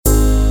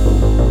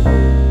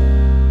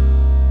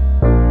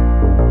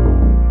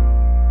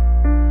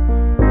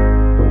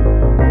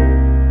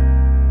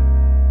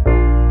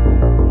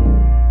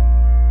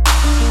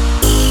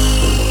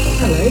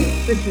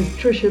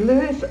Trisha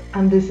Lewis,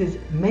 and this is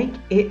Make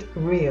It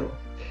Real.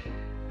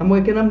 And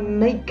we're going to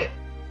make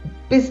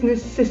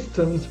business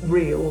systems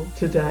real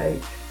today.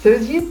 So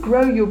as you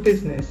grow your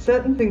business,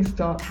 certain things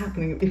start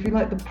happening, if you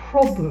like, the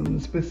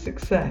problems with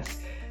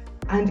success.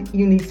 And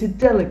you need to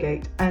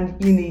delegate,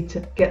 and you need to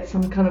get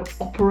some kind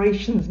of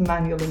operations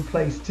manual in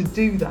place to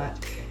do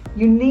that.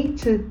 You need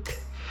to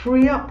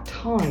free up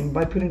time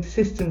by putting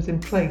systems in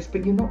place,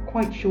 but you're not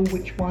quite sure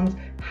which ones,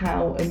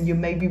 how, and you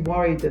may be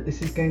worried that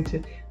this is going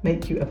to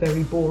make you a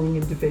very boring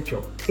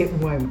individual. It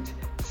won't.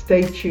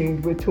 Stay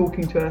tuned. We're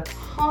talking to a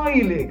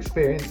highly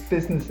experienced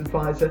business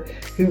advisor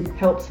who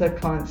helps her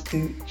clients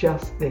do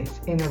just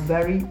this in a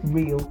very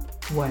real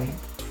way.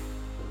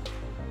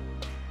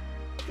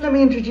 Let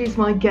me introduce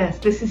my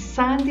guest. This is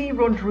Sandy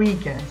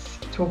Rodriguez,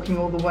 talking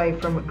all the way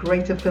from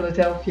Greater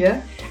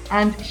Philadelphia,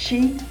 and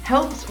she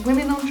helps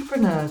women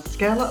entrepreneurs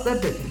scale up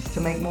their business to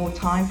make more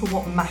time for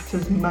what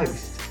matters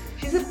most.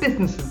 She's a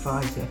business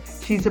advisor.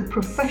 She's a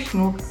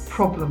professional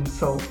problem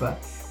solver.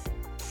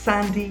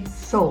 Sandy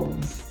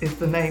Solves is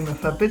the name of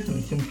her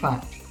business, in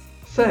fact.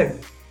 So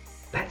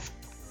let's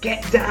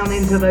get down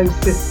into those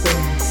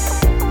systems.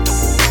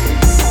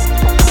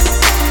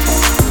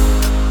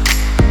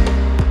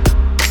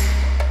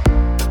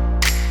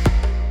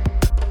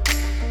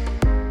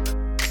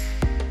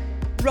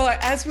 Right,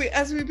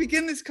 as we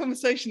begin this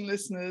conversation,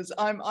 listeners,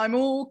 I'm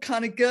all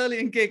kind of girly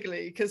and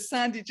giggly because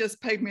Sandy just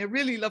paid me a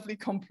really lovely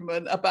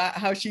compliment about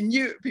how she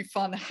knew it'd be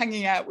fun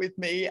hanging out with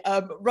me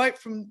right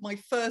from my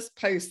first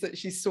post that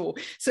she saw.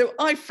 So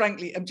I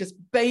frankly am just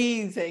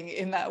bathing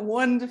in that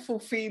wonderful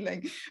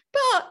feeling.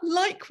 But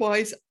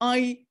likewise,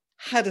 I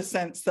had a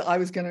sense that I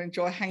was going to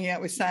enjoy hanging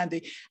out with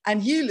Sandy,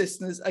 and you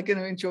listeners are going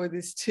to enjoy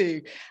this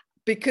too,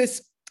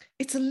 because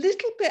it's a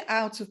little bit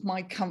out of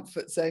my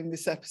comfort zone,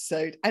 this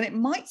episode, and it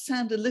might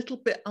sound a little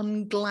bit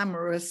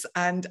unglamorous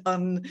and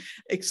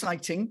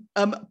unexciting,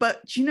 but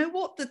do you know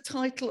what the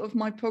title of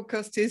my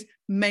podcast is?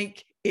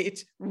 Make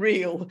It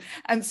Real.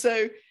 And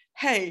so,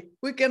 hey,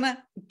 we're going to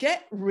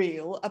get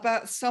real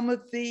about some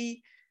of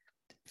the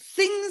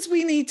things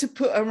we need to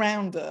put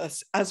around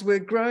us as we're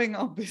growing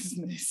our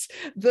business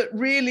that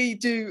really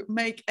do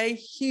make a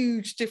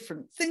huge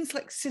difference. Things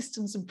like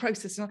systems and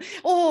processes.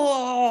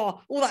 Oh,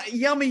 all that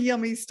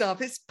yummy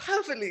stuff. It's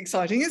perfectly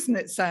exciting, isn't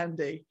it,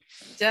 Sandy?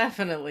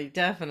 Definitely.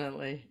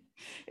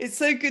 It's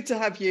so good to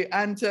have you,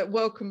 and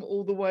welcome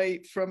all the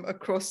way from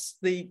across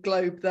the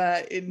globe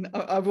there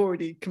I've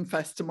already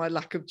confessed to my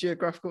lack of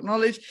geographical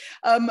knowledge,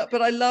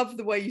 but I love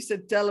the way you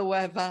said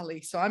Delaware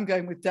Valley. So I'm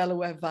going with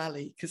Delaware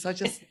Valley because I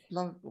just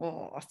love,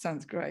 that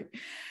sounds great.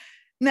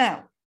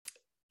 Now,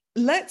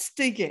 let's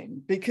dig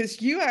in,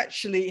 because you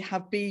actually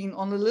have been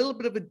on a little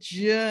bit of a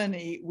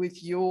journey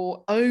with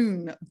your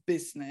own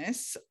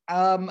business.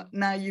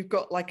 Now you've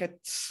got like a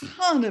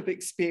ton of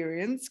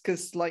experience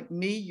because, like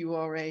me, you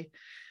are a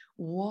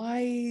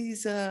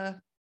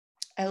wiser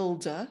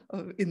elder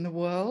in the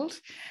world,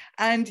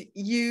 and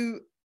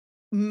you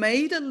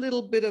made a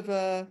little bit of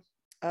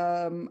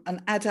an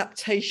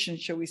adaptation,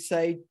 shall we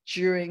say,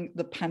 during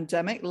the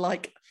pandemic,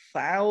 like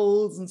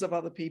thousands of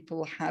other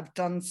people have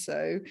done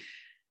so.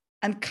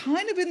 And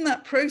kind of in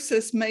that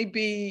process,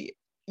 maybe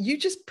you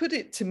just put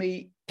it to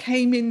me,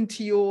 came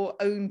into your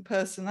own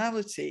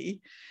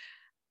personality,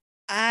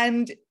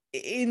 and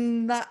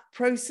in that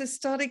process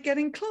started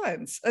getting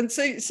clients. And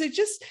so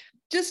just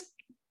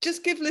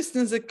give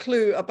listeners a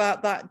clue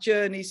about that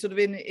journey, sort of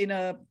in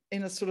a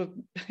sort of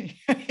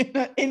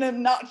in a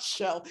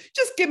nutshell.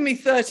 Just give me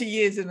 30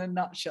 years in a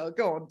nutshell.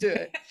 Go on, do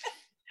it.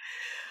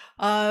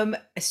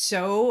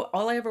 So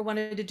all I ever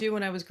wanted to do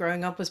when I was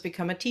growing up was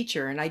become a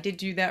teacher. And I did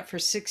do that for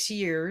 6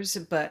 years.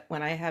 But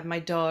when I had my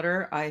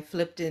daughter, I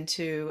flipped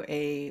into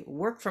a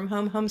work from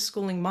home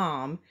homeschooling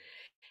mom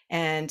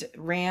and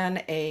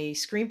ran a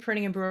screen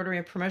printing, embroidery,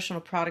 and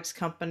promotional products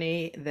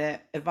company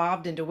that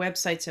evolved into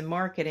websites and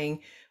marketing,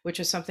 which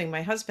was something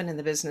my husband in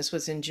the business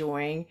was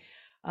enjoying,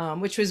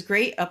 which was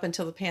great up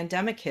until the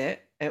pandemic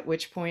hit, at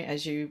which point,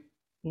 as you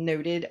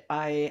noted,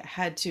 I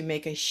had to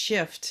make a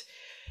shift.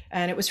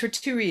 And it was for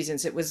two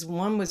reasons.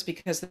 One was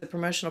because the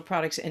promotional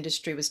products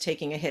industry was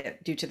taking a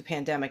hit due to the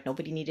pandemic.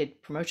 Nobody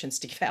needed promotions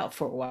to give out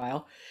for a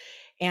while.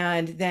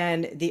 And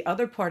then the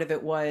other part of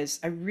it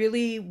was I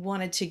really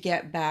wanted to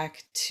get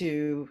back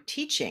to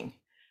teaching,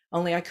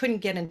 only I couldn't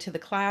get into the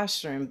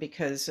classroom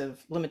because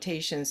of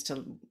limitations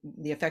to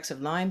the effects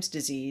of Lyme's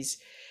disease.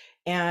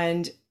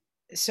 And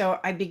so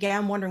I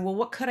began wondering, well,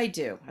 what could I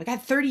do? I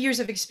got 30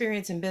 years of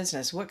experience in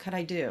business. What could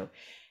I do?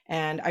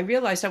 And I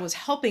realized I was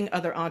helping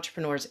other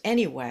entrepreneurs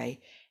anyway.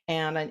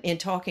 And in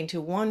talking to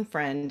one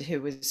friend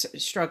who was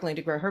struggling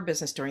to grow her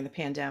business during the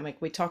pandemic,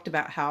 we talked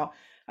about how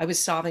I was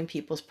solving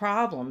people's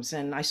problems.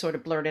 And I sort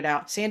of blurted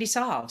out, Sandy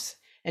Solves.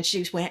 And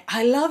she went,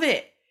 I love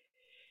it.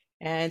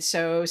 And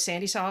so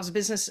Sandy Solves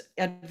Business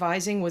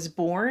Advising was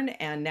born.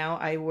 And now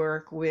I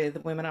work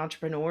with women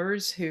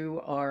entrepreneurs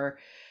who are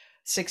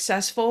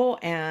successful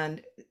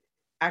and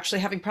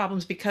actually having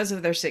problems because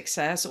of their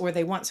success, or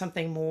they want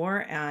something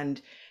more.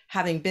 And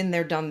having been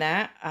there, done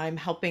that, I'm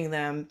helping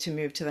them to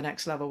move to the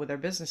next level with their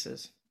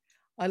businesses.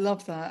 I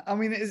love that. I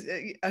mean,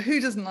 who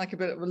doesn't like a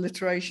bit of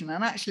alliteration?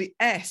 And actually,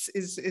 S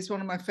is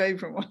one of my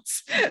favorite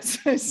ones.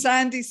 So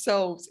Sandy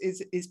Solves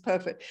is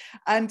perfect.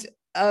 And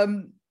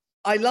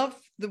I love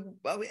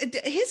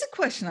here's a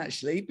question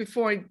actually,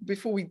 before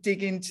we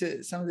dig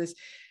into some of this.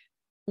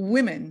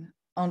 Women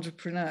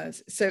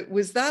entrepreneurs. So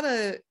was that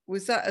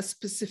a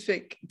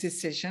specific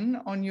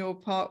decision on your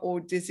part,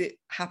 or does it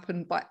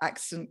happen by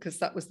accident because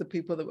that was the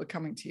people that were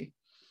coming to you?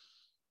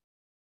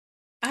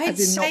 I'd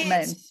As in not say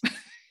men.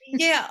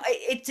 yeah,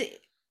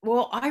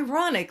 well,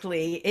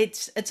 ironically,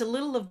 it's a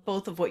little of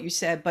both of what you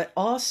said, but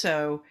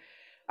also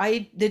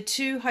the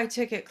two high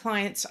ticket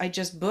clients I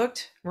just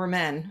booked were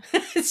men.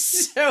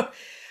 So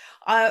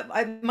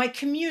my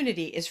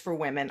community is for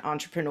women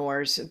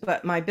entrepreneurs,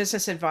 but my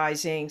business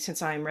advising,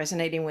 since I'm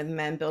resonating with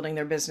men building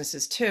their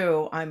businesses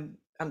too, I'm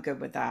good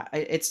with that.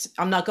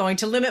 I'm not going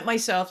to limit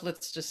myself.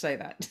 Let's just say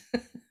that.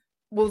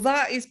 Well,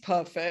 that is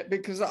perfect,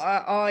 because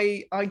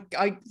I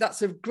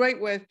that's a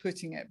great way of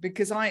putting it,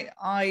 because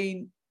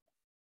I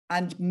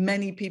and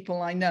many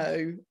people I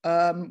know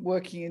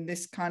working in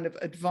this kind of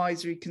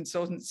advisory,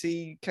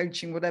 consultancy,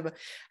 coaching, whatever,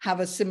 have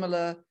a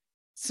similar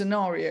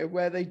scenario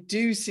where they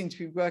do seem to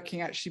be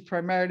working actually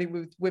primarily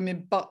with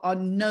women, but are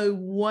no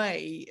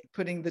way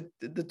putting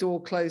the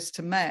door closed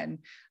to men,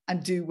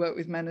 and do work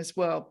with men as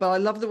well. But I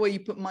love the way you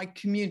put my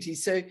community.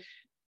 So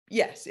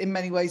yes, in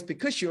many ways,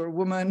 because you're a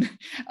woman,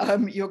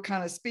 you're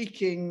kind of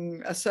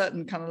speaking a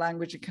certain kind of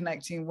language and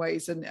connecting in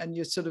ways, and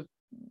you're sort of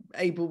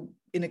able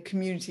in a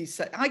community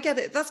set. I get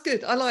it. That's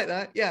good. I like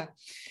that. Yeah.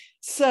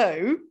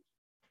 So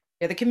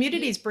Yeah, the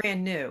community is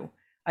brand new.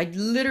 I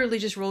literally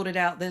just rolled it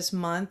out this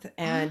month,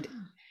 and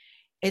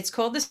it's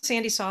called the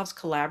Sandy Solves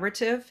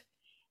Collaborative.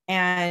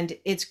 And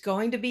it's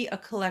going to be a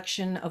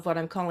collection of what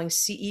I'm calling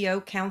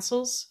CEO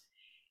councils.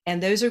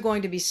 And those are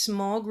going to be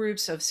small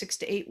groups of 6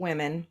 to 8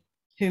 women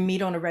who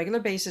meet on a regular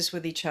basis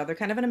with each other,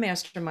 kind of in a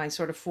mastermind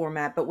sort of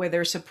format, but where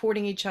they're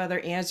supporting each other,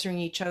 answering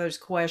each other's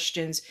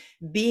questions,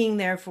 being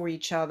there for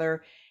each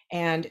other.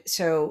 And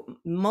so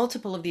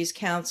multiple of these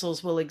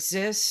councils will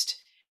exist,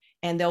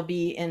 and they'll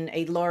be in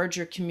a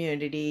larger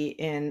community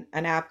in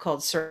an app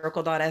called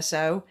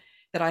circle.so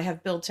that I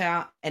have built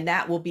out. And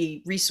that will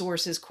be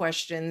resources,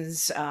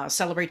 questions,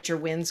 celebrate your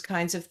wins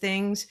kinds of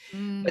things.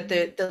 But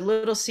the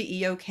little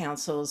CEO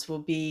councils will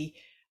be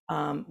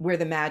where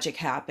the magic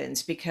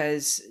happens,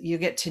 because you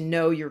get to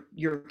know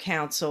your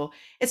council.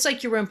 It's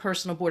like your own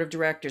personal board of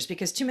directors,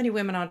 because too many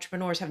women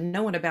entrepreneurs have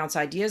no one to bounce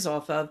ideas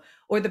off of,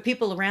 or the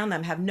people around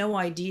them have no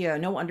idea,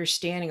 no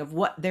understanding of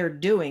what they're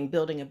doing,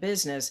 building a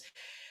business.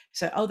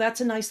 So, oh,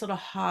 that's a nice little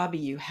hobby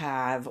you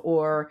have,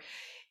 or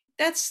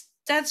that's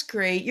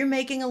great. You're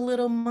making a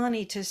little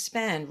money to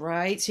spend,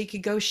 right? So you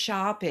could go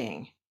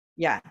shopping.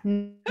 Yeah,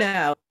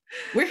 no,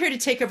 we're here to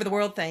take over the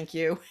world. Thank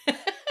you.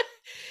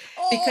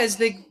 Because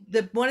the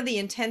one of the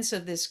intents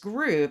of this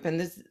group, and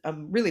this,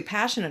 I'm really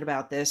passionate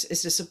about this,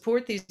 is to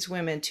support these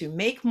women to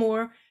make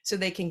more so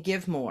they can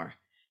give more.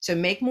 So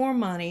make more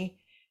money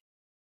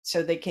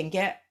so they can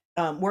get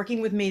working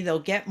with me. They'll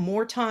get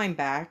more time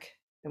back,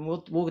 and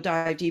we'll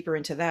dive deeper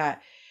into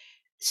that,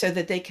 so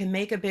that they can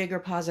make a bigger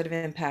positive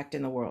impact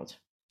in the world.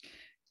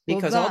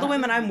 Because all the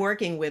women I'm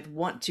working with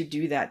want to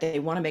do that. They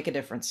want to make a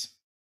difference.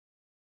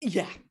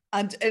 Yeah.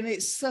 And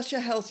it's such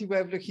a healthy way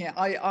of looking at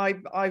it.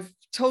 I've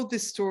told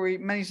this story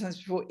many times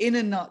before, in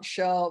a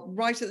nutshell,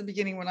 right at the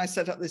beginning when I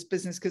set up this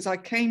business, because I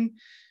came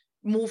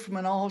more from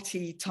an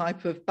arty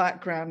type of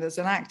background as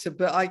an actor,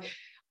 but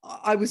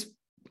I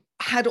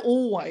had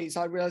always,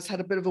 I realized, had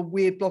a bit of a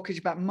weird blockage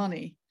about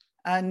money.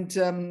 And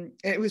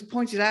it was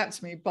pointed out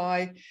to me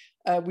by,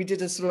 I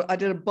did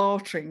a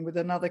bartering with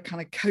another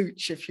kind of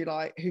coach, if you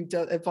like, who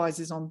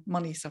advises on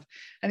money stuff.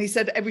 And he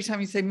said, every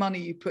time you say money,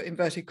 you put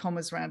inverted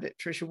commas around it.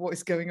 Tricia, what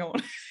is going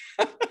on?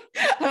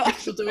 I'm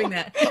still doing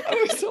that.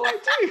 Oh, so I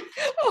do.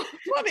 Oh,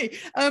 money.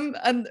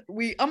 And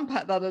we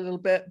unpacked that a little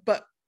bit,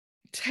 but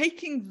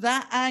taking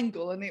that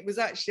angle, and it was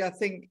actually, I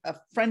think, a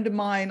friend of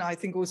mine, I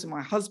think also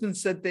my husband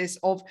said this,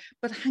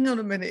 but hang on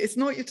a minute, it's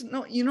not,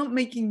 you're not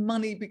making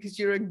money because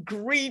you're a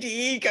greedy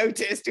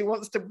egotist who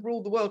wants to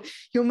rule the world.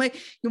 You're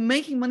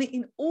making money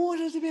in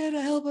order to be able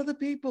to help other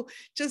people.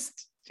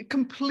 Just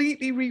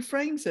completely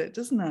reframes it,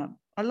 doesn't it?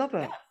 I love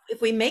it. Yeah.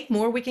 If we make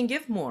more, we can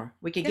give more.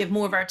 We can give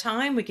more of our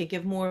time. We can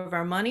give more of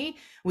our money.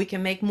 We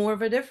can make more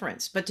of a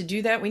difference. But to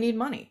do that, we need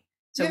money.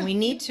 So we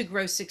need to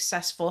grow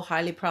successful,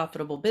 highly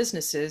profitable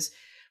businesses.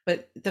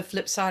 But the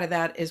flip side of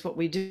that is what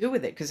we do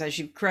with it. Because as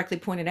you correctly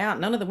pointed out,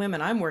 none of the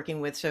women I'm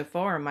working with so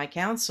far in my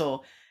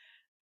council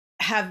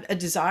have a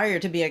desire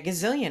to be a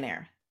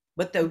gazillionaire.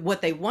 What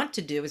they want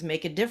to do is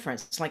make a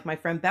difference. Like my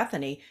friend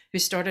Bethany, who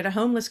started a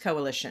homeless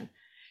coalition.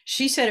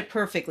 She said it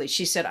perfectly.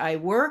 She said, I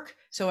work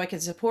so I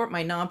can support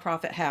my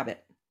nonprofit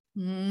habit.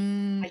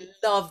 I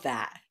love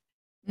that.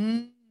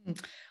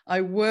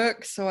 I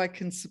work so I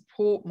can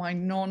support my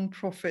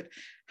nonprofit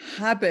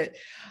habit.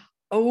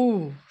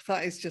 Oh,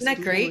 that is just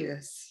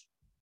glorious.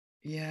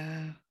 Great?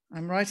 Yeah,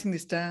 I'm writing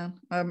this down.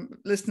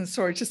 Listen,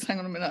 sorry, just hang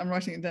on a minute. I'm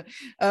writing it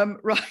down.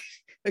 Right.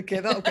 Okay,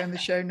 that'll go in the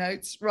show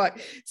notes. Right.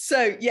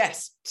 So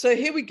yes, so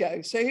here we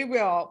go. So here we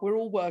are. We're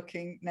all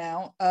working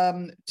now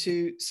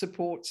to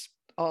support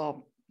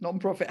our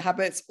nonprofit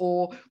habits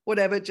or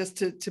whatever, just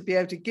to be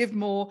able to give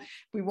more.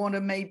 We want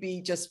to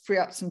maybe just free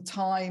up some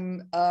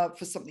time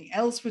for something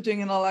else we're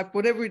doing in our life,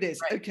 whatever it is.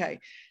 Right. Okay.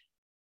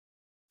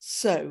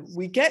 So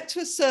we get to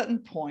a certain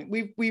point.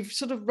 We've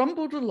sort of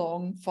rumbled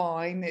along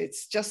fine.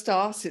 It's just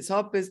us. It's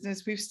our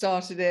business. We've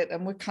started it,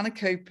 and we're kind of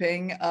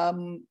coping.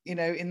 You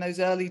know, in those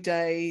early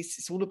days,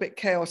 it's all a bit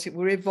chaotic.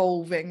 We're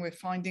evolving. We're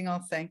finding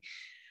our thing,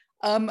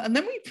 and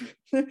then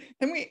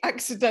we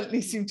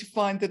accidentally seem to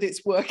find that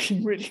it's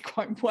working really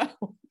quite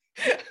well.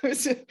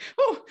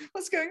 Oh,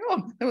 what's going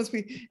on? That must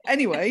be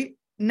anyway.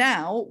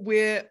 Now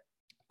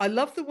I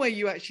love the way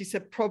you actually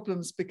said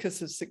problems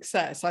because of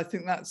success. I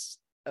think that's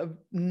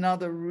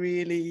another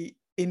really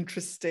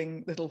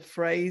interesting little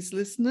phrase,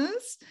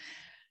 listeners.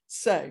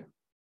 So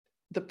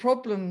the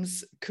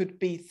problems could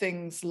be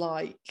things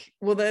like,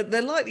 well,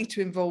 they're likely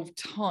to involve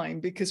time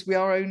because we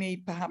are only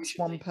perhaps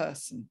one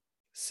person.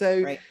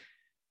 So right.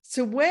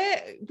 So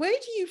where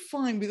do you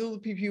find, with all the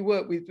people you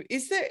work with,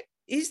 is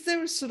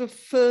there a sort of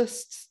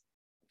first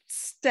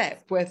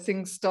step where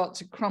things start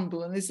to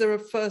crumble, and is there a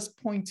first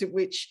point at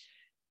which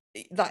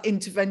that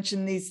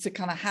intervention needs to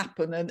kind of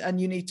happen and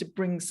you need to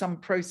bring some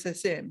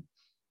process in?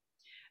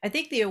 I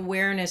think the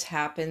awareness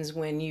happens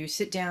when you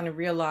sit down and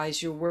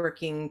realize you're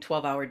working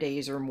 12-hour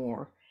days or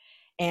more,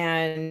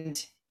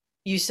 and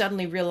you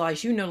suddenly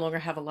realize you no longer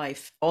have a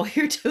life. All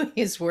you're doing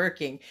is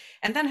working.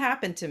 And that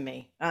happened to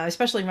me,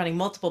 especially running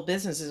multiple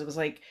businesses. It was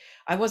like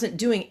I wasn't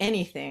doing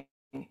anything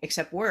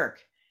except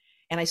work.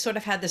 And I sort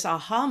of had this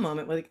aha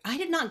moment where, like, I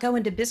did not go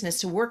into business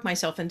to work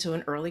myself into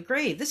an early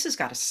grave. This has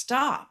got to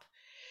stop.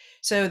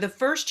 So the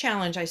first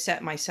challenge I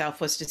set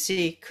myself was to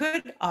see,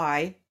 could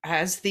I,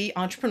 as the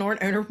entrepreneur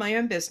and owner of my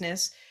own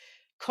business,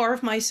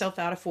 carve myself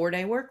out a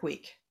 4-day work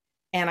week?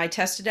 And I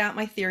tested out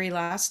my theory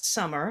last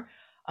summer.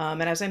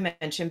 And as I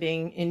mentioned,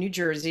 being in New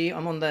Jersey,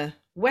 I'm on the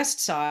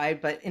west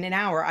side, but in an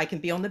hour I can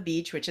be on the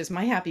beach, which is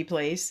my happy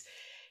place.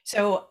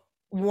 So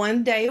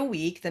one day a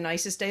week, the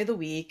nicest day of the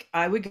week,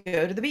 I would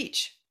go to the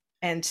beach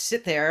and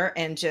sit there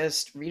and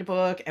just read a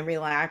book and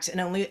relax and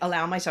only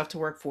allow myself to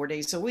work 4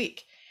 days a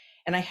week.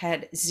 And I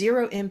had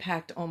zero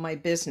impact on my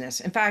business.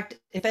 In fact,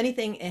 if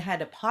anything, it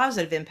had a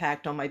positive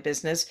impact on my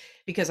business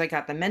because I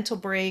got the mental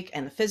break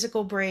and the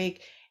physical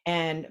break,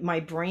 and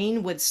my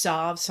brain would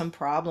solve some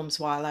problems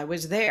while I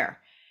was there.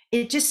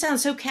 It just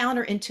sounds so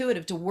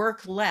counterintuitive to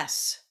work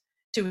less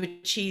to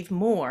achieve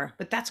more,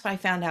 but that's what I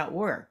found out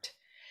worked.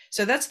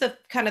 So that's the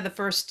kind of the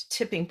first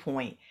tipping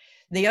point.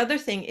 The other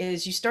thing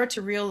is you start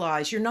to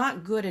realize you're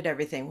not good at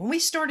everything. When we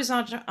start as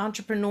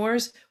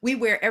entrepreneurs, we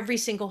wear every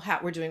single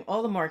hat. We're doing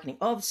all the marketing,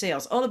 all the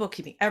sales, all the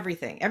bookkeeping,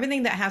 everything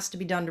that has to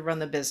be done to run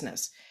the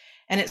business.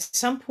 And at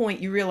some point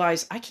you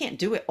realize I can't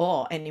do it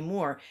all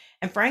anymore.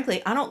 And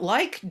frankly, I don't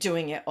like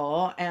doing it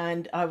all.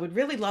 And I would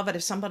really love it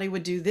if somebody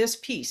would do this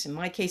piece. In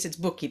my case, it's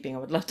bookkeeping. I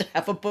would love to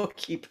have a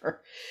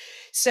bookkeeper.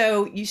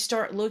 So you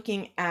start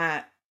looking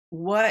at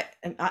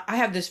I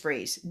have this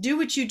phrase, do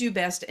what you do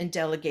best and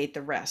delegate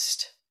the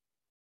rest.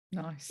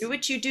 Nice. Do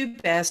what you do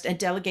best and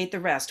delegate the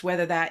rest,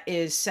 whether that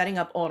is setting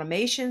up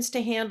automations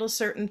to handle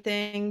certain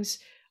things,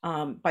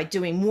 by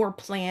doing more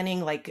planning,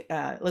 like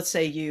let's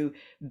say you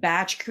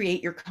batch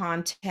create your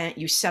content,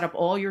 you set up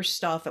all your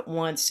stuff at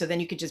once, so then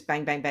you could just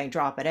bang, bang, bang,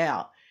 drop it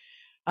out.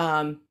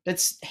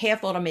 That's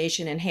half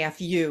automation and half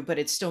you, but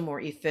it's still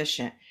more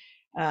efficient.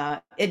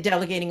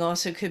 Delegating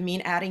also could mean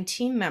adding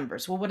team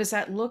members. Well, what does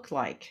that look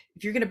like?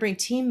 If you're going to bring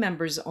team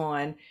members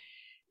on,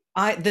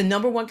 the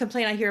number one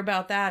complaint I hear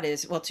about that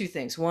is, well, two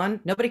things. One,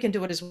 nobody can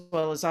do it as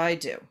well as I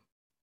do.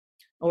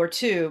 Or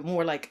two,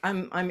 more like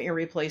I'm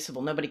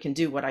irreplaceable. Nobody can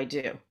do what I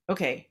do.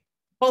 Okay,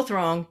 both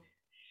wrong.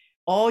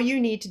 All you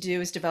need to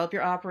do is develop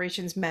your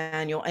operations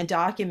manual and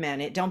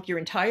document it. Dump your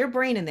entire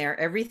brain in there,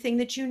 everything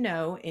that you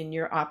know in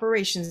your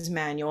operations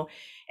manual.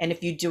 And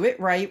if you do it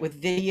right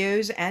with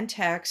videos and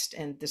text,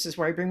 and this is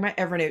where I bring my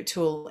Evernote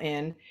tool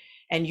in,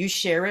 and you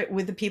share it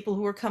with the people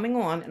who are coming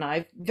on, and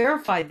I've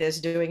verified this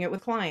doing it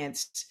with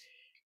clients,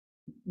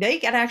 they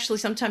can actually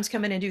sometimes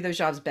come in and do those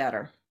jobs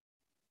better.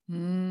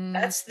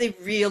 That's the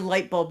real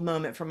light bulb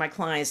moment for my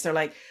clients. They're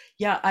like,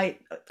 yeah,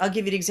 I'll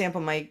give you an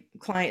example. My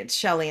client,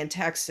 Shelly in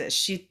Texas,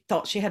 she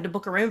thought she had to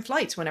book her own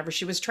flights whenever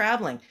she was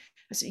traveling.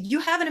 I said, you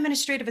have an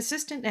administrative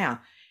assistant now.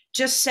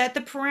 Just set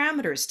the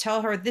parameters.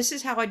 Tell her, this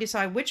is how I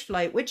decide which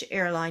flight, which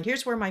airline.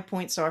 Here's where my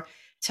points are.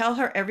 Tell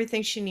her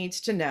everything she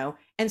needs to know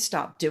and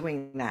stop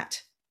doing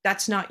that.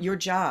 That's not your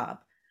job.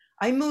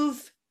 I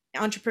move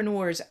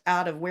entrepreneurs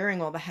out of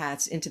wearing all the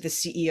hats into the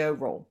CEO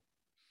role.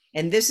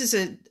 And this is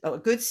a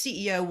good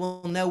CEO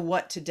will know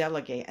what to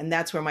delegate. And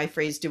that's where my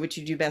phrase, do what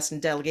you do best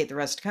and delegate the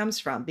rest, comes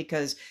from,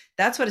 because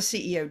that's what a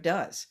CEO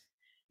does.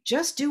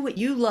 Just do what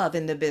you love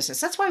in the business.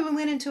 That's why we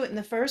went into it in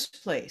the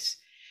first place.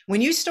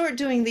 When you start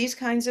doing these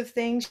kinds of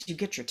things, you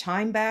get your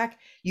time back,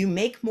 you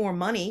make more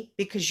money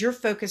because you're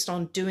focused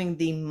on doing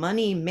the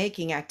money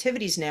making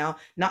activities now,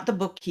 not the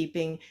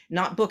bookkeeping,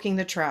 not booking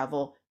the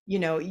travel,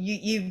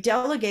 You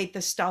delegate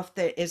the stuff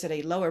that is at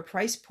a lower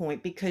price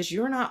point because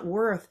you're not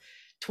worth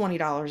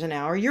 $20 an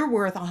hour. You're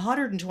worth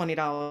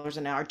 $120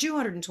 an hour,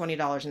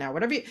 $220 an hour,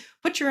 whatever you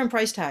put your own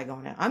price tag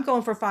on it. I'm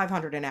going for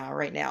 500 an hour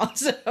right now.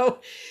 So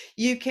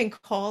you can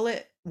call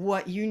it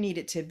what you need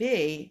it to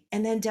be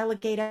and then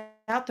delegate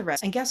out the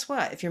rest. And guess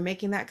what? If you're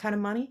making that kind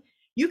of money,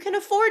 you can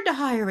afford to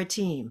hire a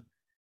team.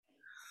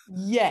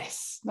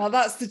 Yes. Now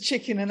that's the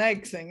chicken and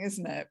egg thing,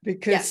 isn't it?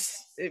 Yes.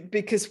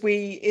 Because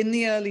we, in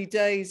the early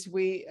days,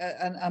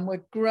 and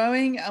we're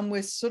growing, and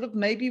we're sort of,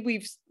 maybe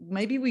we've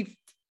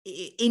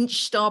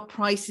inched our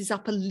prices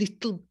up a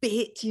little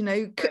bit,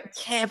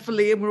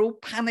 carefully, and we're all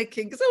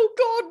panicking because, oh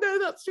God,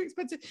 no, that's too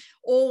expensive.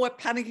 Or we're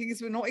panicking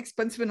because we're not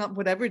expensive enough,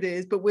 whatever it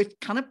is, but we're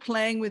kind of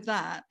playing with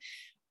that.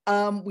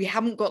 We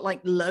haven't got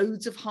like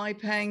loads of high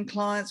paying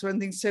clients or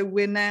anything. So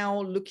we're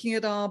now looking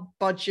at our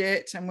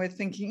budget and we're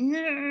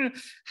thinking,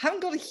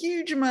 haven't got a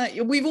huge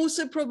amount. We've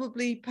also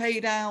probably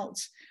paid out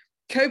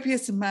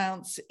copious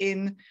amounts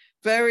in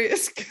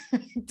various,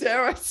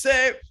 dare I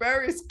say it,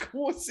 various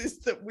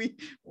courses that we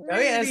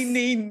really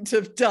needn't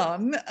have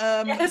done.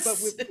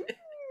 Yes. But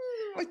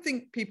I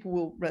think people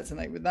will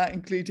resonate with that,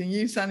 including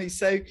you, Sandy.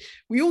 So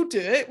we all do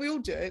it.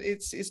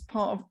 It's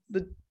part of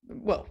the,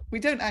 well, we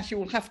don't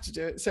actually all have to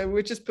do it. So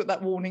we'll just put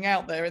that warning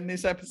out there in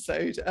this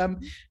episode.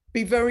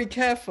 Be very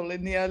careful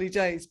in the early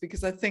days,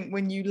 because I think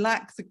when you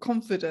lack the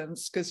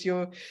confidence because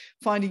you're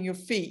finding your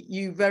feet,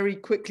 you very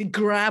quickly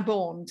grab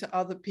on to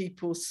other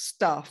people's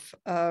stuff.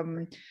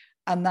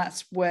 And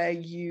that's where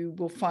you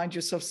will find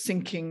yourself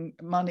sinking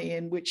money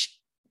in, which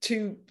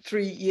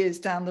 2-3 years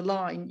down the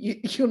line,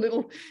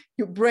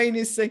 your brain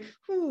is saying,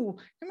 oh,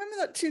 remember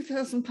that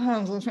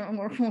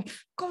 £2,000?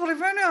 God,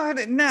 if only I had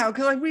it now,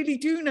 because I really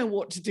do know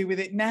what to do with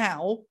it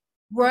now.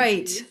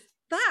 Right.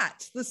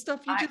 That's the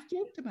stuff you just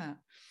talked about.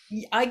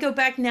 I go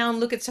back now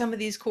and look at some of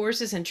these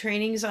courses and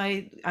trainings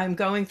I'm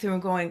going through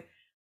and going,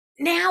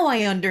 now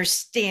I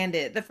understand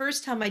it. The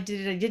first time I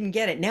did it, I didn't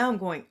get it. Now I'm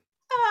going,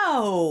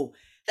 oh,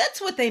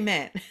 that's what they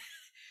meant.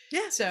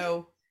 Yeah.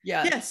 So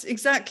yeah. Yes,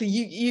 exactly.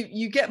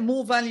 You get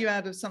more value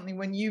out of something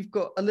when you've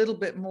got a little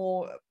bit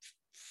more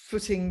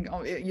footing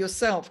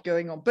yourself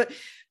going on. But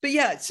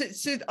yeah,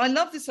 so I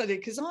love this idea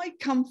because I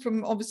come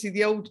from obviously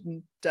the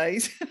olden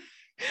days.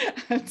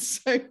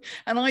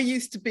 and I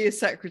used to be a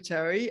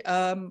secretary,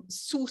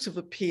 sort of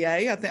a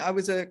PA. I think I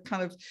was a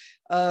kind of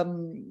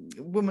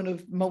woman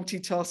of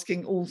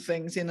multitasking all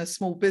things in a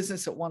small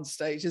business at one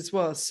stage as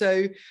well.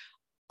 So,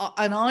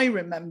 and I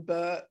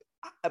remember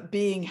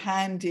being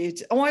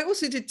handed, I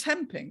also did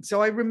temping,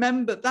 so I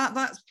remember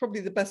that's probably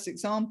the best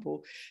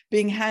example,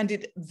 being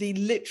handed the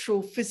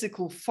literal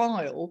physical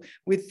file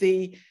with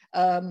the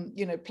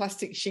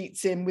plastic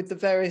sheets in, with the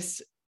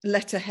various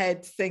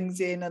letterhead things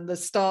in, and the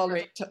style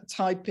of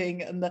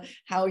typing, and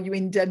how you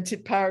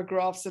indented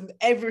paragraphs, and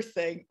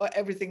everything,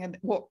 and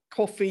what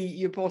coffee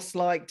your boss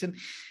liked. And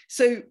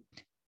so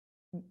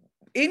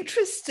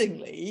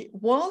interestingly,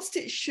 whilst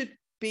it should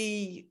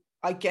be,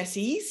 I guess,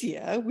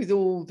 easier with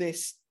all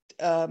this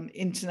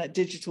internet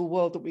digital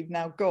world that we've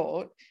now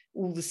got,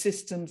 all the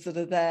systems that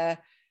are there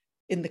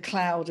in the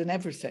cloud and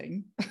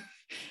everything,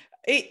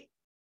 it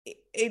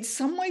in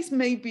some ways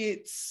maybe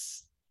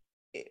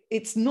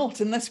it's not,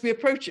 unless we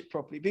approach it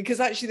properly,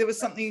 because actually there was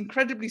something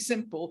incredibly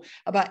simple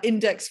about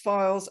index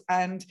files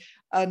and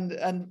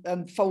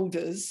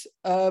folders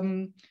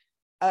and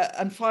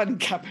filing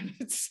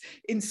cabinets.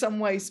 In some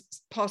ways,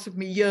 part of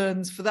me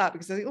yearns for that,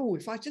 because I think, oh,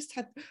 if I just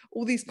had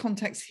all these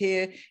contacts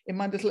here in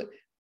my little.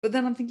 But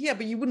then I'm thinking, yeah,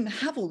 but you wouldn't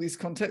have all these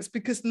contacts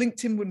because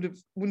LinkedIn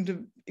wouldn't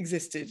have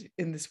existed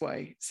in this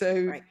way.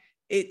 So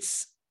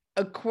it's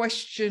a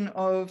question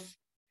of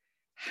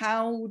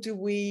how do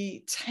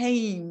we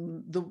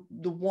tame the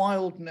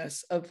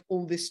wildness of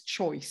all this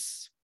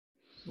choice?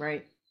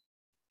 Right.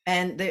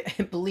 And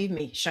believe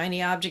me,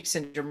 shiny object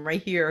syndrome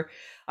right here.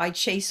 I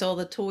chase all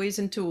the toys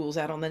and tools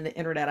out on the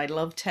internet. I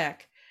love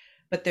tech,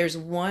 but there's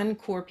one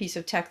core piece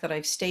of tech that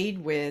I've stayed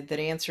with that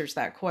answers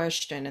that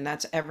question, and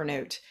that's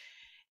Evernote.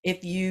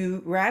 If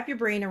you wrap your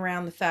brain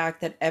around the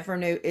fact that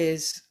Evernote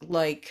is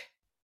like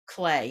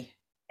clay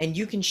and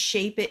you can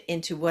shape it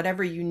into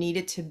whatever you need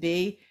it to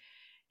be,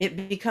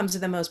 it becomes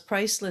the most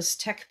priceless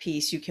tech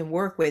piece you can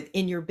work with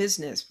in your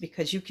business,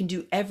 because you can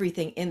do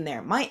everything in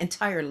there. My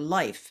entire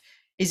life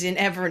is in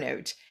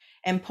Evernote.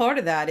 And part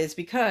of that is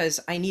because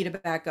I need a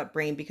backup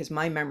brain, because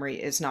my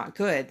memory is not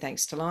good,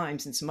 thanks to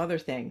Lyme's and some other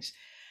things.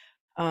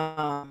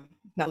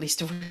 Not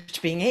least of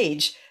which being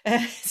age.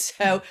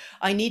 So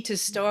I need to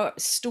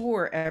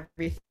store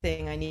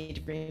everything I need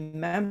to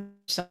remember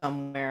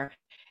somewhere.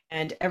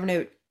 And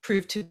Evernote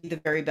proved to be the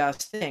very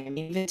best thing. I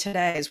mean, even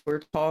today, as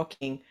we're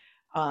talking,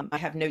 I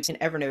have notes in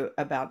Evernote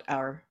about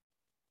our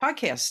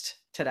podcast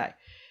today,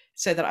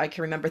 so that I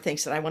can remember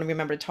things that I want to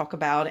remember to talk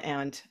about,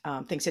 and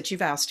things that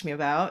you've asked me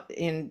about,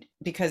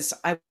 because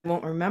I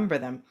won't remember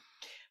them.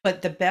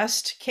 But the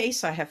best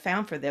case I have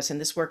found for this, and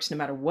this works no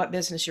matter what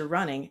business you're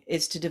running,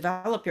 is to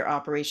develop your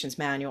operations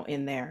manual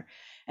in there.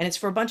 And it's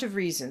for a bunch of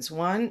reasons.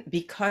 One,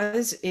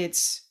 because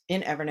it's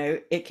in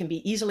Evernote. It can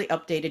be easily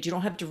updated. You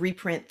don't have to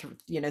reprint,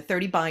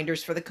 30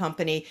 binders for the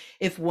company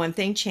if one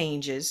thing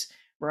changes,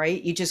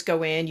 right? You just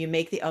go in, you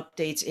make the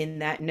updates in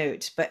that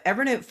note. But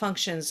Evernote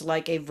functions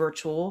like a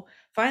virtual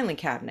filing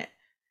cabinet,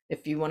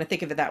 if you want to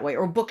think of it that way,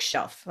 or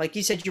bookshelf. Like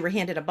you said, you were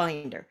handed a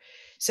binder.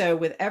 So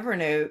with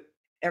Evernote,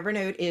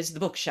 Evernote is the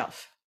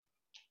bookshelf,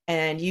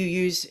 and you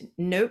use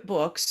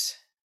notebooks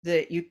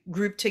that you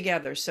group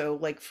together. So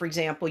like, for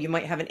example, you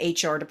might have an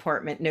HR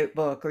department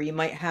notebook, or you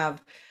might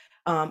have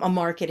a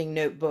marketing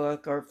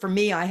notebook, or for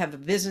me, I have a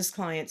business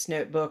client's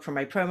notebook for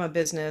my promo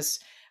business.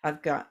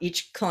 I've got,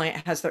 each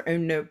client has their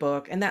own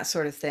notebook and that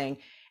sort of thing.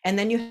 And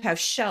then you have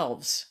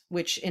shelves,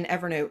 which in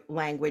Evernote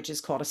language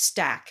is called a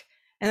stack.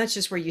 And that's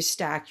just where you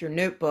stack your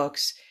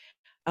notebooks.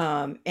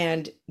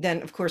 And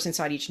then, of course,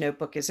 inside each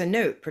notebook is a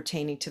note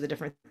pertaining to the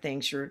different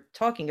things you're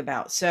talking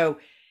about. So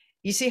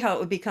you see how it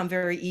would become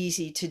very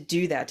easy to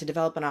do that, to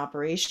develop an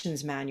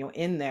operations manual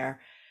in there.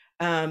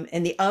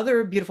 And the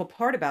other beautiful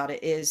part about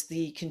it is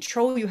the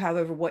control you have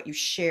over what you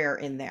share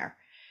in there.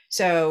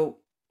 So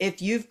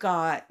if you've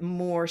got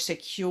more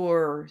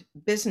secure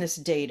business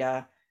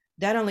data,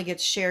 that only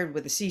gets shared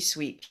with the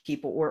C-suite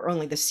people or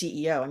only the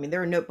CEO. I mean,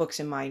 there are notebooks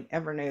in my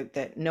Evernote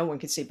that no one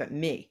can see but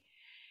me.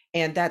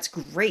 And that's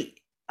great.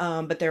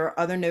 But there are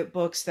other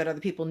notebooks that other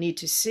people need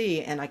to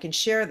see, and I can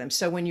share them.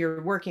 So when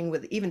you're working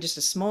with even just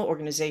a small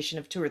organization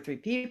of 2 or 3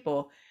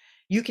 people,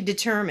 you can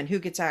determine who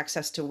gets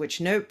access to which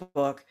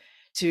notebook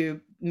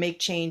to make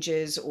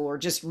changes or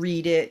just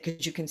read it,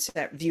 because you can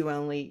set view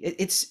only.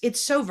 It's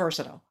so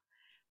versatile.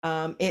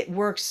 It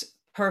works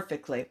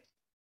perfectly.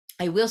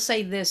 I will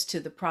say this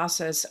to the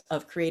process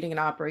of creating an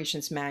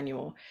operations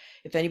manual.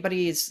 If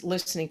anybody is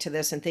listening to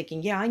this and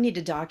thinking, yeah, I need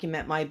to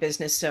document my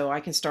business so I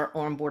can start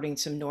onboarding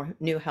some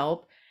new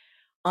help,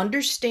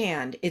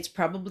 understand it's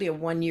probably a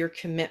 1-year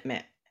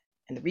commitment.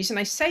 And the reason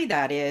I say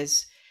that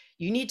is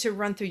you need to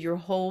run through your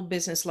whole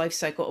business life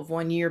cycle of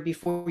 1 year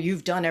before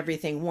you've done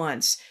everything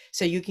once,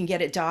 so you can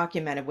get it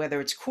documented, whether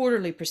it's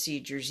quarterly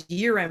procedures,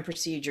 year-end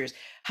procedures,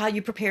 how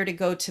you prepare to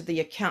go to the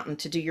accountant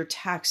to do your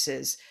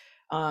taxes,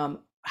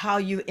 how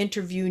you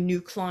interview new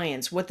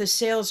clients, what the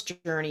sales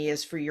journey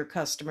is for your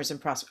customers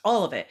and prospects,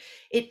 all of it.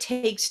 It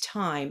takes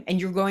time,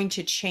 and you're going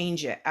to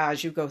change it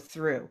as you go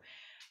through.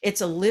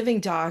 It's a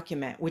living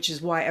document, which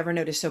is why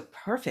Evernote is so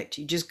perfect.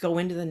 You just go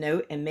into the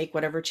note and make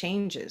whatever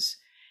changes.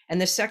 And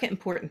the second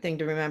important thing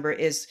to remember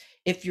is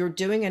if you're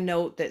doing a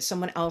note that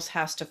someone else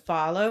has to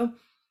follow,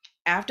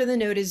 after the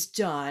note is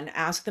done,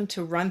 ask them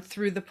to run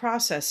through the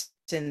process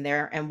in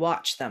there and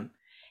watch them.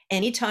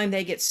 Anytime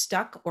they get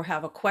stuck or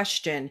have a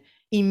question,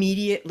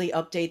 immediately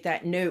update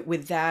that note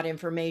with that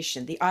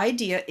information. The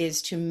idea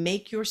is to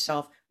make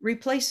yourself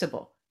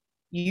replaceable.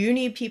 You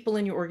need people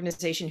in your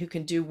organization who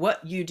can do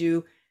what you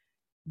do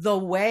the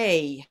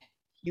way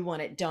you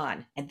want it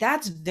done. And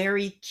that's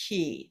very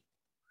key.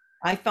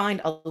 I find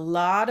a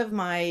lot of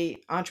my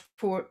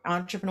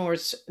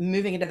entrepreneurs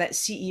moving into that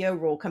CEO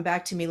role come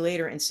back to me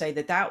later and say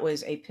that that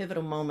was a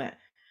pivotal moment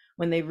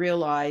when they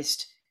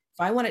realized,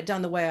 if I want it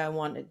done the way I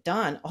want it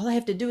done, all I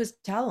have to do is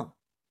tell them.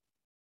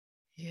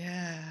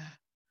 Yeah.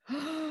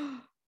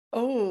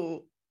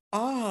 Oh,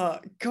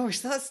 gosh,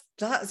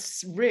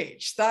 that's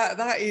rich.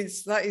 That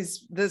is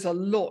there's a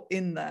lot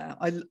in there.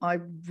 I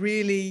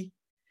really,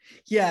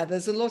 yeah,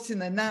 there's a lot in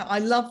there. Now, I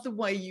love the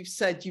way you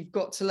said you've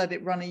got to let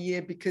it run a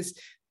year because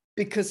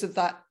of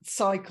that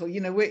cycle. You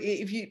know,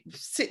 if you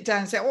sit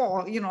down and say,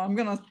 oh, you know, I'm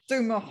going to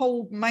do my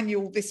whole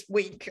manual this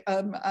week,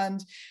 and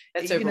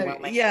That's you know,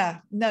 overwhelming. yeah,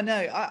 no,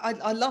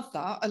 I love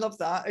that. I love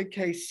that.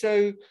 Okay,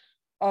 so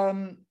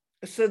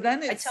so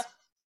then it's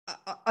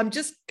I'm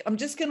just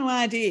going to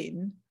add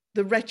in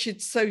the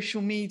wretched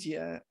social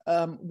media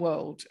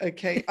world.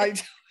 Okay, I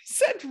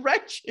said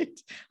wretched.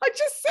 I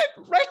just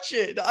said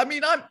wretched. I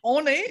mean, I'm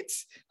on it.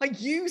 I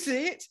use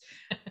it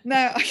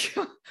now.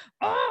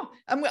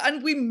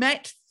 And we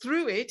met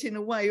through it in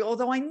a way.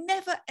 Although I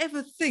never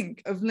ever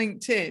think of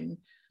LinkedIn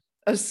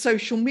as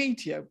social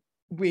media.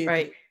 Weirdly,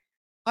 right.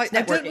 I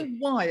don't know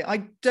why.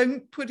 I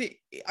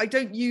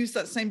don't use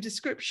that same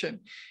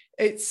description.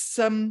 It's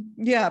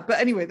yeah, but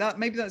anyway, that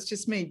maybe that's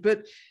just me.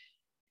 But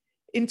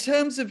in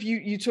terms of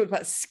you talked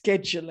about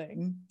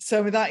scheduling,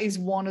 so that is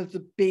one of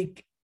the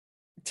big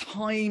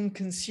time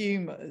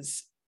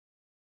consumers.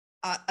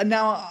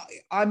 Now,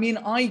 I mean,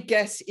 I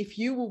guess if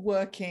you were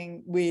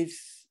working with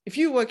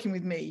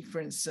me,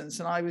 for instance,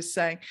 and I was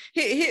saying,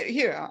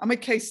 here, I'm a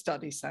case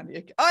study,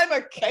 Sandy. I'm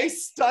a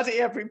case study,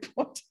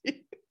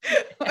 everybody.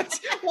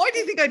 Why do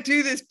you think I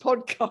do this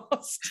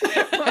podcast?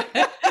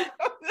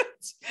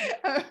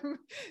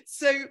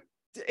 So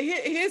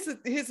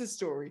here's a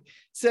story.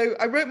 So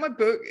I wrote my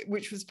book,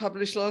 which was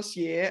published last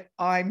year.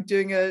 I'm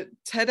doing a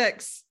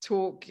TEDx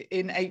talk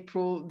in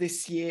April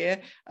this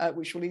year,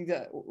 which will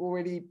either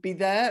already be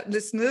there,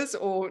 listeners,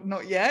 or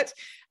not yet.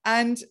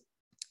 And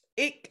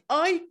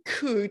I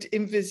could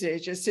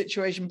envisage a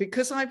situation,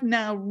 because I've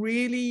now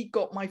really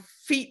got my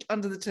feet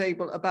under the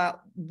table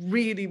about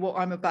really what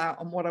I'm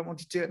about and what I want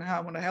to do and how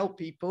I want to help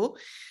people.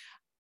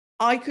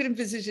 I could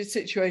envisage a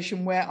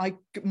situation where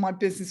my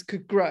business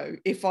could grow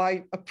if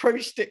I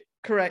approached it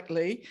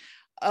correctly.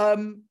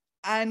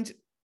 And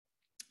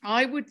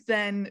I would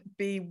then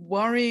be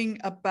worrying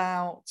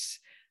about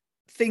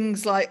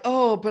things like,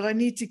 oh, but I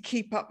need to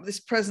keep up this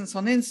presence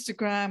on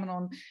Instagram and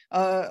on,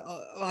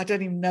 I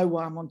don't even know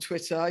why I'm on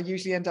Twitter. I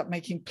usually end up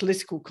making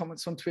political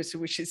comments on Twitter,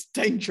 which is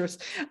dangerous.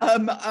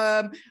 On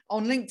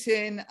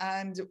LinkedIn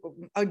and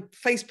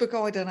Facebook,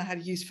 I don't know how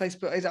to use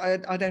Facebook.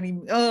 I don't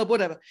even,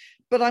 whatever.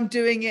 But I'm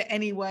doing it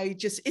anyway.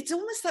 Just, it's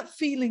almost that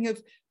feeling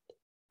of,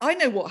 I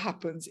know what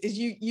happens is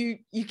you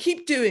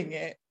keep doing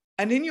it.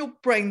 And in your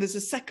brain, there's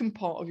a second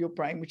part of your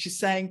brain, which is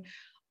saying,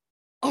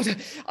 oh,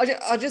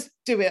 I just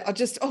do it.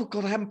 Oh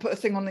God, I haven't put a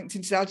thing on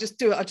LinkedIn today. I'll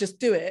just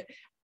do it.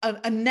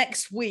 And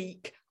next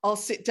week I'll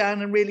sit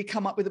down and really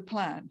come up with a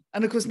plan.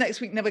 And of course, next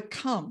week never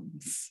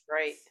comes.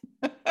 Right.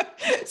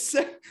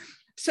 So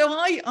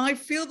I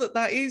feel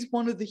that is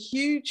one of the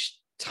huge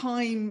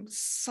time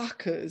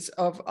suckers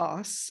of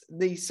us,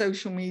 the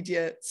social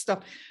media stuff.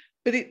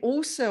 But it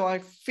also, I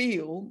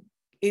feel,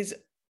 is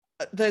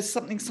there's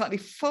something slightly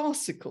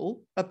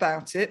farcical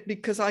about it,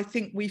 because I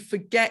think we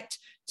forget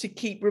to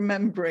keep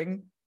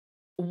remembering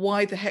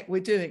why the heck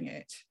we're doing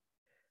it.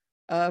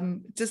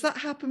 Does that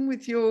happen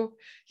with your,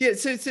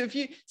 so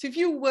if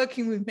you're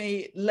working with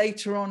me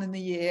later on in the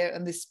year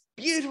and this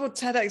beautiful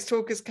TEDx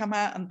talk has come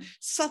out and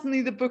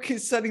suddenly the book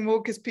is selling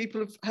more because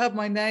people have heard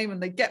my name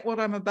and they get what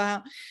I'm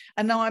about,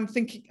 and now I'm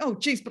thinking, oh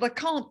geez, but I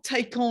can't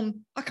take on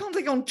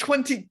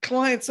 20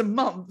 clients a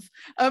month.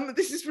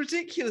 This is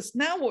ridiculous.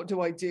 Now what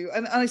do I do?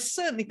 And I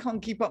certainly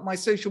can't keep up my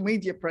social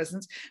media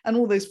presence, and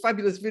all those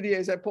fabulous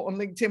videos I put on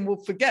LinkedIn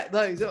will forget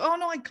those. Oh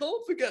no, I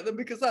can't forget them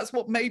because that's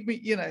what made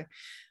me,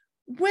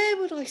 where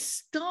would I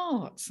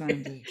start,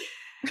 Sandy?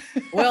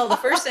 Well, the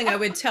first thing I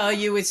would tell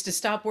you is to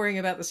stop worrying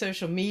about the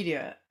social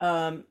media.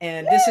 And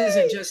this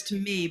isn't just to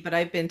me, but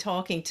I've been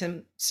talking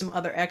to some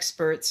other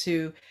experts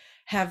who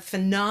have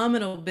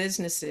phenomenal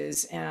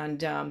businesses. And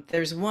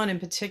there's one in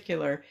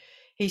particular.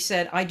 He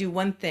said, I do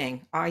one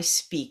thing. I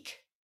speak.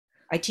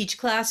 I teach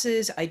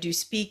classes. I do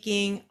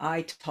speaking.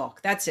 I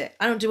talk. That's it.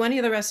 I don't do any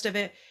of the rest of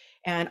it.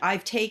 And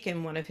I've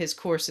taken one of his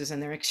courses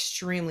and they're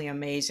extremely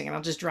amazing. And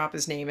I'll just drop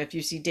his name. If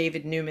you see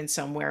David Newman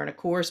somewhere in a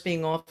course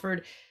being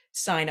offered,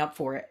 sign up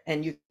for it.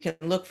 And you can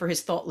look for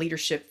his Thought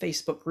Leadership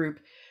Facebook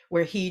group,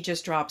 where he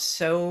just drops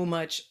so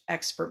much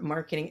expert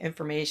marketing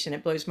information.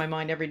 It blows my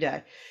mind every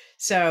day.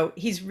 So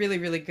he's really,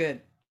 really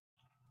good.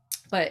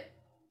 But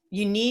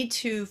you need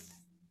to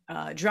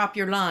drop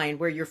your line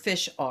where your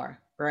fish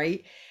are,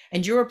 right?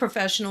 And you're a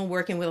professional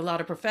working with a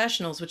lot of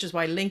professionals, which is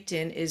why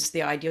LinkedIn is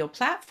the ideal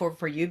platform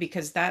for you,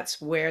 because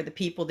that's where the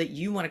people that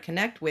you want to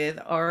connect with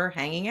are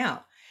hanging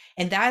out.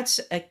 And that's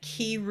a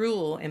key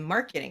rule in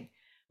marketing,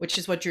 which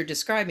is what you're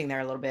describing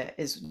there a little bit,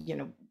 is,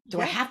 do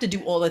I have to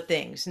do all the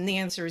things? And the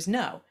answer is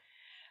no.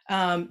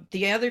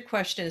 The other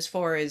question, as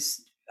far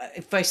as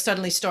if I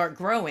suddenly start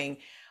growing,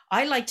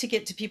 I like to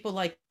get to people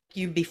like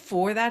you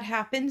before that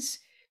happens,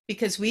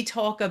 because we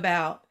talk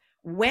about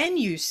when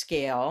you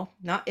scale,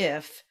 not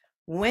if.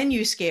 When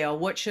you scale,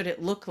 what should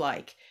it look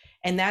like?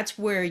 And that's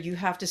where you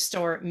have to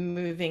start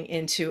moving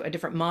into a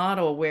different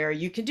model, where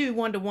you can do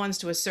one-to-ones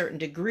to a certain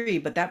degree,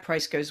 but that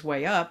price goes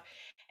way up.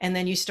 And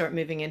then you start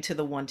moving into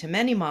the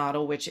one-to-many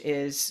model, which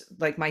is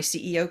like my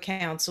CEO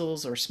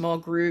councils or small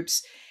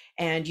groups,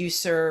 and you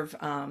serve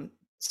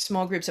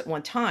small groups at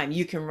one time.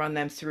 You can run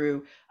them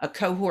through a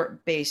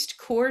cohort-based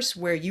course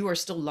where you are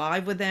still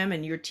live with them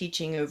and you're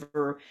teaching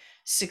over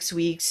 6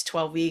 weeks,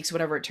 12 weeks,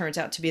 whatever it turns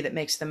out to be that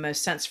makes the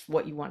most sense for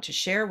what you want to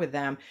share with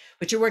them,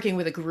 but you're working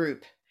with a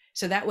group.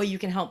 So that way you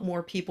can help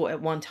more people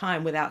at one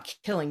time without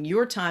killing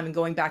your time and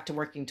going back to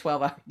working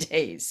 12-hour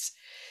days.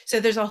 So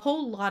there's a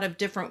whole lot of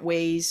different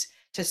ways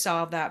to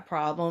solve that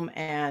problem.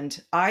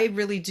 And I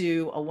really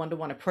do a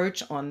one-to-one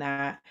approach on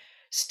that,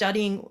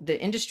 studying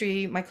the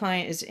industry my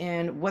client is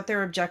in, what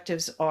their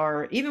objectives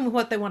are, even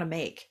what they want to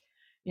make.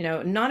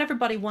 Not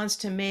everybody wants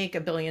to make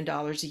 $1 billion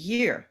a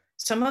year.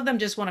 Some of them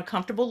just want a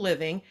comfortable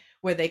living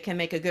where they can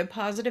make a good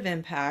positive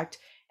impact.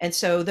 And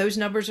so those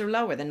numbers are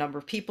lower. The number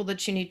of people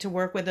that you need to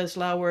work with is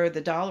lower.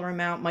 The dollar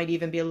amount might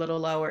even be a little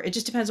lower. It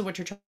just depends on what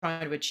you're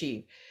trying to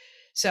achieve.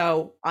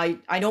 So I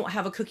don't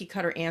have a cookie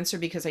cutter answer,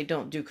 because I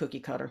don't do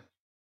cookie cutter.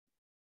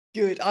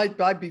 Good.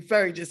 I'd be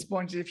very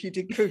disappointed if you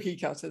did cookie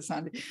cutter,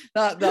 Sandy.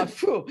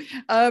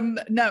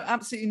 No,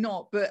 absolutely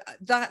not. But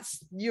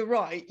you're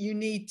right. You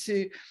need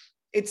to.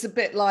 It's a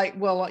bit like,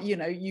 well,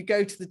 you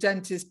go to the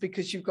dentist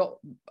because you've got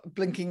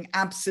blinking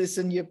abscess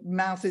and your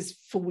mouth is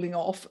falling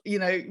off.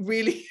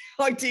 Really,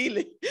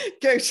 ideally,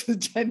 go to the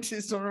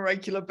dentist on a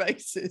regular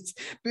basis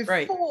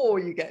before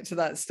you get to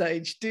that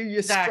stage. Do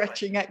your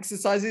stretching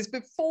exercises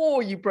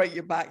before you break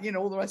your back,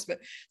 all the rest of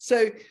it.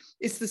 So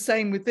it's the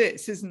same with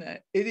this, isn't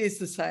it? It is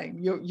the same.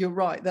 You're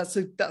right. That's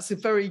a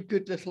very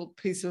good little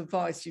piece of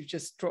advice you've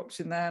just dropped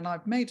in there, and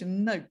I've made a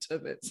note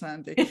of it,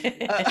 Sandy.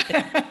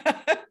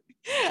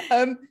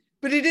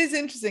 But it is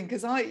interesting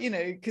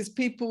because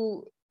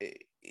people,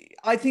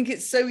 I think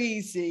it's so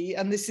easy.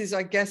 And this is,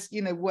 I guess,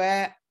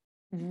 where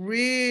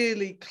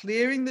really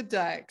clearing the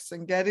decks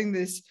and getting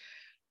this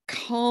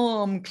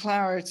calm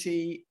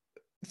clarity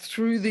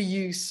through the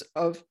use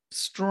of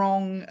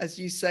strong, as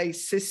you say,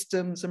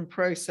 systems and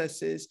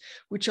processes,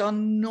 which are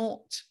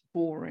not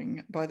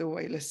boring, by the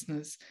way,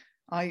 listeners.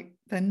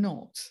 They're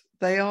not.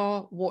 They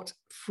are what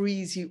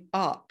frees you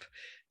up.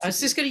 I was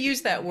just going to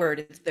use that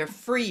word. They're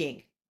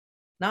freeing,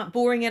 not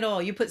boring at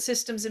all. You put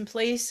systems in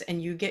place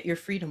and you get your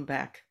freedom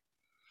back.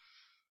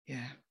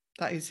 Yeah,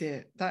 that is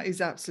it. That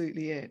is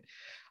absolutely it.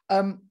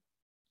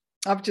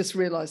 I've just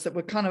realized that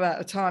we're kind of out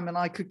of time and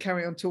I could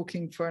carry on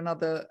talking for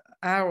another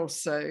hour or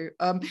so.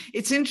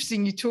 It's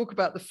interesting you talk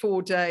about the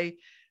 4-day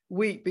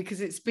week,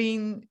 because it's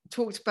been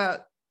talked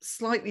about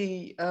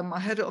slightly. I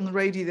heard it on the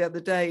radio the other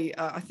day.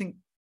 I think,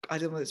 I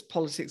don't know if it's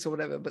politics or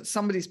whatever, but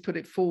somebody's put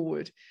it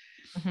forward.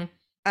 Mm-hmm.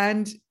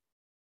 And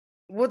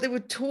what they were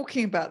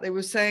talking about, they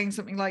were saying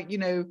something like,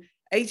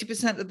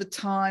 80% of the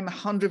time,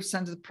 100%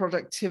 of the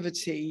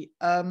productivity.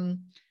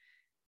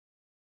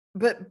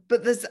 But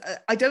there's,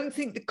 I don't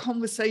think the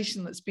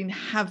conversation that's been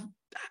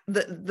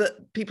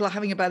that people are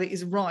having about it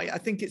is right. I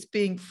think it's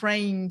being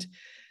framed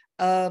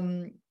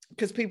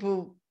because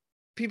people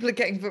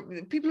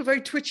are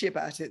very twitchy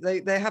about it.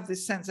 They have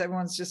this sense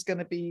everyone's just going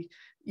to be,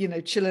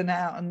 chilling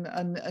out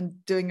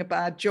and doing a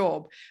bad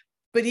job.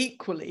 But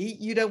equally,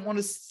 you don't want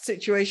a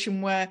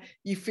situation where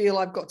you feel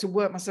I've got to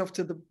work myself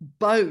to the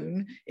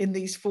bone in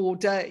these 4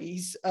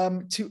 days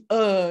to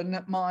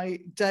earn my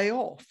day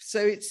off. So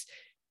it's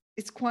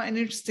quite an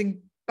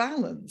interesting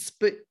balance.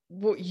 But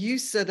what you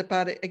said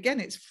about it, again,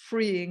 it's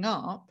freeing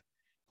up.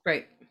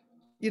 Right.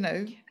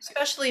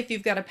 Especially if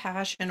you've got a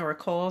passion or a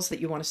cause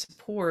that you want to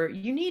support,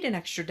 you need an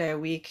extra day a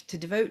week to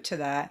devote to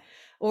that.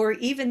 Or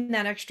even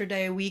that extra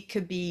day a week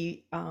could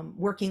be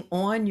working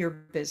on your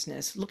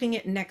business, looking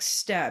at next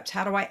steps.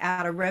 How do I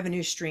add a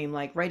revenue stream,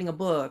 like writing a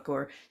book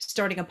or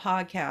starting a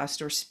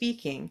podcast or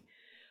speaking?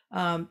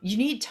 You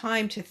need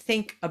time to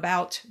think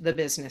about the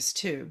business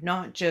too,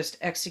 not just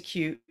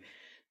execute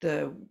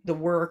the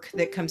work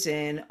that comes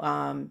in,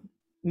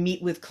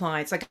 meet with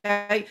clients. Like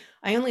I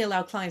only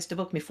allow clients to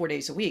book me 4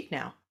 days a week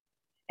now.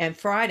 And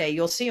Friday,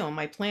 you'll see on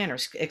my planner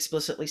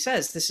explicitly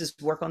says this is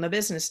work on the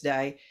business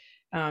day.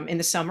 In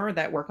the summer,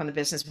 that work on the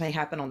business may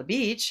happen on the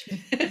beach,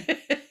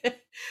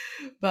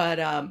 but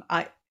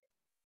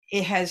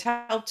it has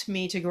helped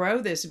me to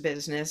grow this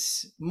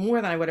business more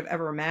than I would have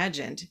ever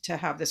imagined, to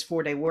have this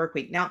 4-day work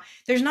week. Now,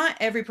 there's not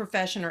every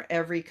profession or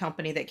every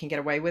company that can get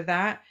away with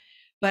that.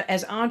 But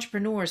as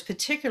entrepreneurs,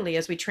 particularly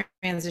as we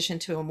transition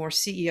to a more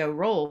CEO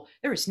role,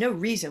 there is no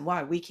reason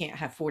why we can't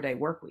have 4-day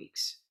work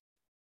weeks.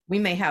 We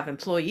may have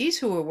employees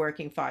who are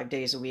working 5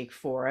 days a week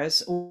for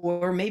us,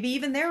 or maybe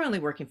even they're only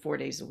working 4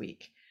 days a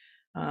week.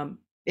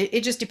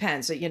 It just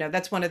depends.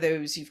 That's one of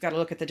those, you've got to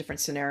look at the different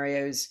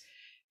scenarios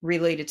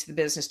related to the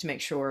business to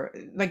make sure,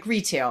 like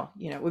retail,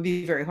 it would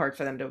be very hard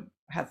for them to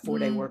have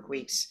 4-day work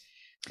weeks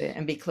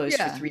and be closed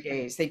for 3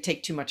 days. They'd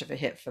take too much of a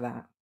hit for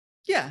that.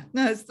 Yeah,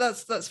 no,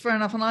 that's fair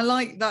enough. And I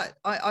like that.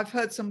 I've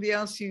heard somebody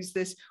else use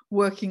this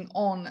working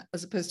on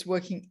as opposed to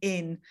working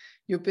in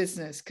your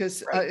business,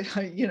 because right.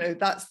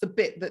 That's the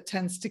bit that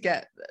tends to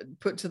get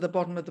put to the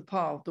bottom of the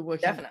pile, the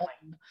working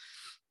on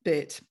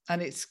bit.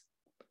 And it's,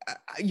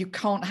 you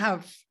can't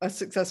have a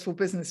successful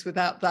business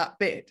without that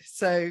bit.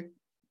 So,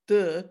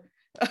 duh.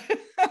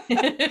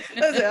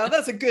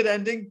 That's a good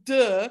ending.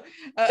 Duh.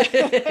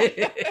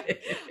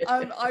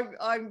 I've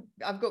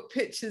got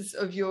pictures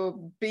of your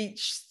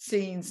beach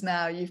scenes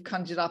now you've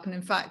conjured up, and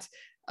in fact,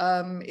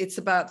 it's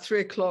about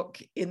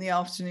 3:00 in the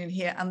afternoon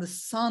here, and the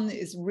sun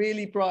is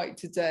really bright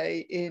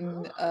today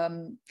in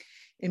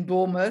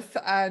Bournemouth,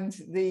 and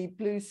the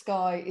blue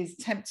sky is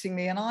tempting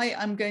me. And I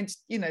am going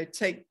to,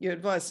 take your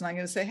advice, and I'm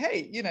going to say,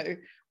 hey,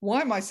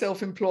 why am I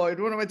self-employed?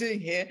 What am I doing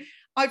here?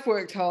 I've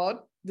worked hard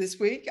this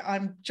week.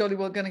 I'm jolly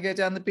well going to go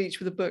down the beach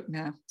with a book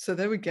now. So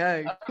there we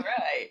go. All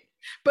right.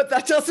 But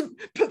that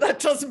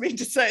doesn't mean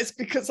to say it's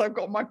because I've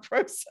got my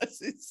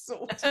processes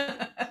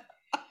sorted.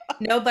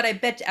 No, but I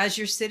bet as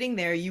you're sitting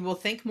there, you will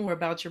think more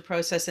about your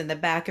process in the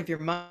back of your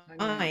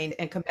mind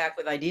and come back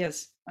with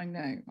ideas. I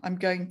know. I'm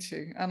going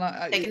to. And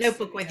I take a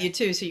notebook with you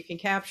too, so you can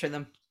capture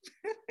them.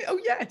 Oh,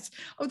 yes.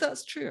 Oh,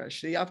 that's true,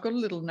 actually. I've got a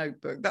little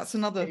notebook. That's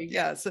another,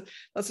 so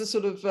that's a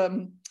sort of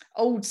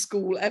old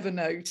school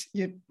Evernote.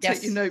 You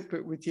take your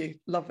notebook with you.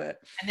 Love it.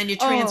 And then you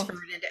transfer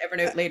it into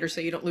Evernote later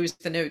so you don't lose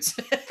the notes.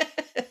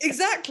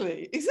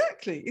 Exactly.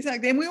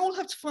 And we all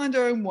have to find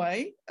our own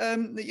way.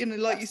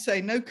 Like you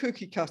say, no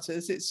cookie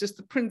cutters. It's just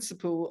the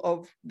principle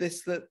of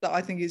this that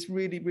I think is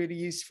really, really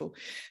useful.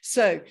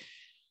 So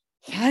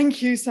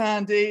thank you,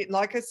 Sandy.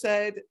 Like I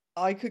said,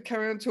 I could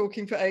carry on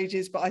talking for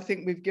ages, but I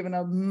think we've given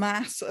a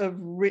mass of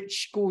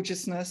rich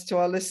gorgeousness to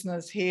our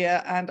listeners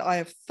here, and I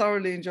have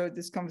thoroughly enjoyed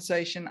this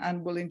conversation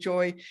and will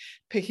enjoy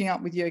picking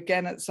up with you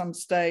again at some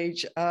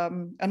stage.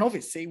 And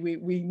obviously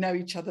we know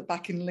each other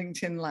back in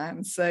LinkedIn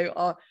land,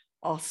 so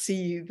I'll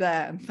see you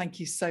there, and thank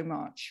you so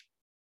much.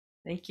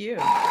 Thank you.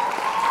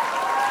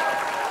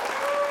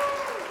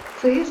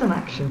 So here's an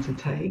action to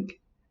take.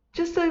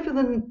 Just over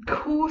the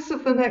course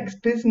of the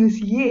next business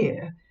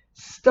year,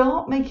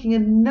 start making a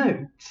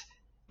note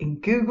in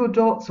Google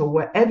Docs or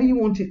wherever you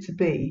want it to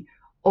be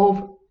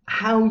of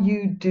how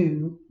you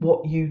do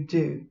what you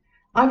do.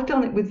 I've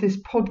done it with this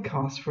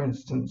podcast, for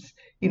instance,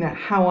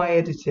 how I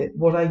edit it,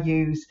 what I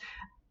use,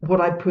 what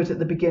I put at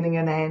the beginning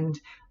and end,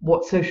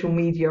 what social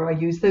media I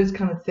use, those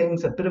kind of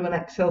things, a bit of an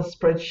Excel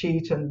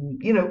spreadsheet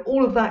and,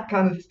 all of that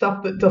kind of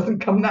stuff that doesn't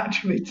come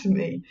naturally to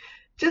me.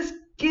 Just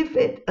give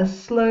it a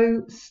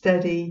slow,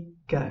 steady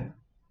go.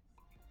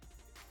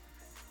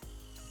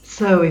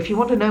 So if you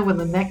want to know when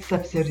the next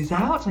episode is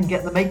out and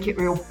get the Make It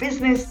Real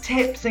business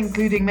tips,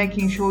 including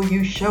making sure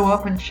you show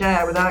up and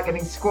share without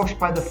getting squashed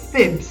by the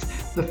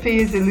fibs, the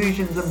fears,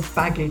 illusions and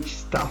baggage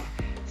stuff,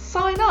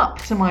 sign up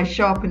to my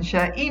Sharp and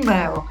Share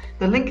email.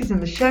 The link is in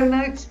the show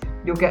notes.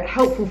 You'll get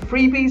helpful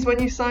freebies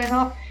when you sign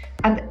up.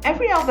 And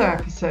every other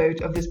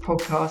episode of this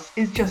podcast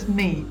is just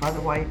me, by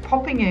the way,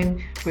 popping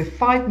in with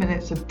 5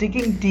 minutes of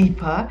digging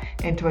deeper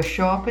into a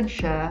Sharp and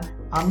Share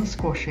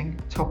unsquashing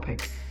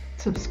topic.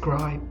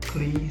 Subscribe,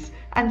 please,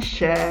 and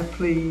share,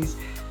 please.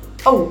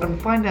 Oh,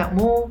 and find out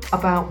more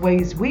about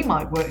ways we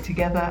might work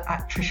together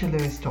at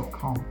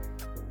trishalewis.com.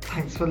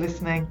 Thanks for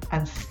listening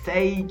and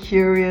stay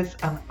curious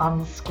and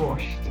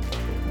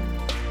unsquashed.